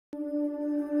In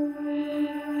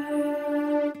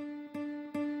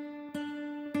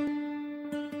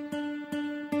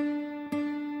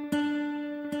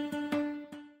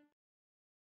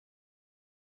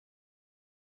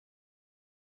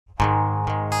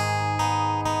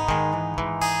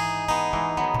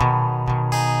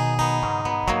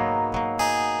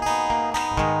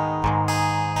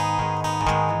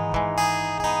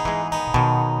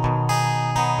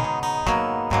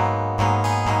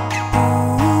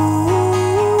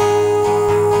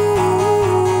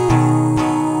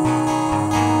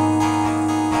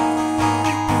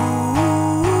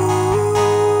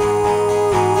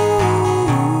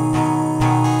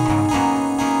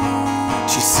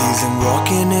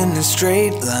a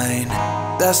straight line,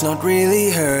 that's not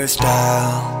really her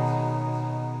style.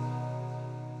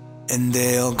 And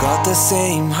they all got the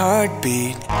same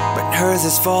heartbeat, but hers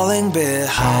is falling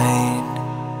behind.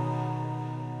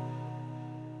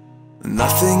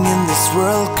 Nothing in this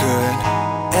world could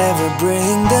ever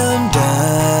bring them down.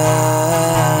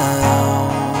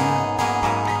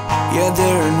 Yeah,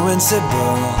 they're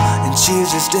invincible, and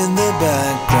she's just in the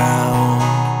background.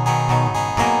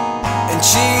 And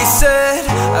she said,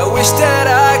 I wish that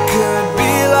I could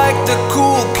be like the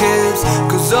cool kids,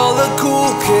 'cause all the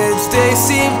cool kids, they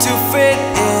seem to fit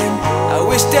in. I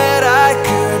wish that I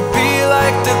could be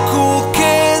like the cool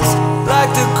kids,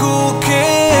 like the cool kids.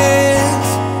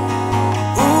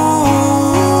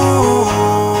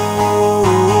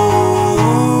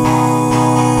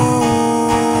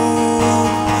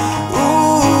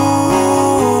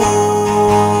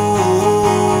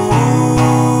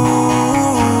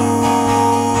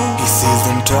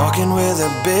 Talking with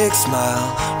a big smile,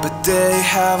 but they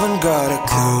haven't got a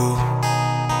clue.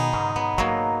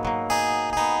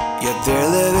 Yet they're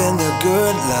living the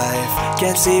good life,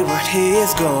 can't see what he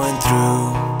is going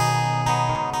through.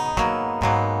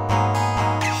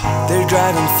 They're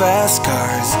driving fast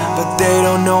cars, but they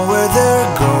don't know where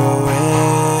they're going.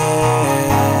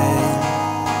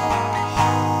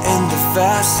 In the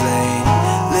fast lane,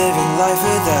 living life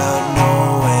without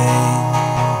knowing.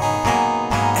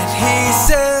 He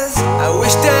says, I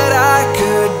wish that I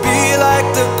could be like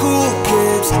the cool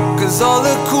kids, 'cause all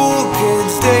the cool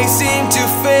kids, they seem to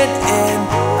fit in.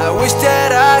 I wish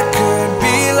that I could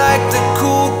be like the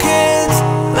cool kids,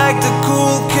 like the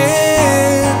cool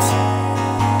kids.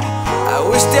 I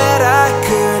wish that I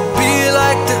could be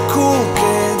like the cool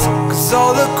kids, 'cause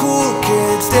all the cool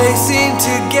kids, they seem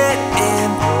to get in.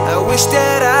 I wish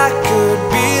that I could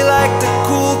be like the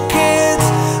cool kids,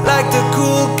 like the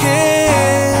cool kids.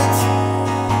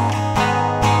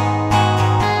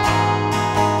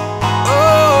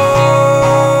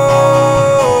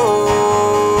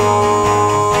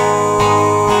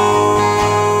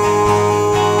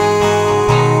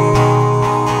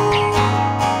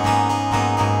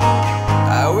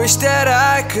 Wish that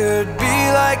I could be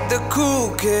like the cool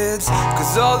kids,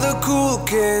 'cause all the cool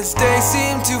kids, they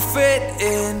seem to fit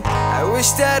in. I wish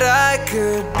that I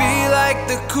could be like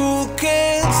the cool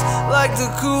kids, like the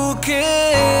cool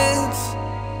kids.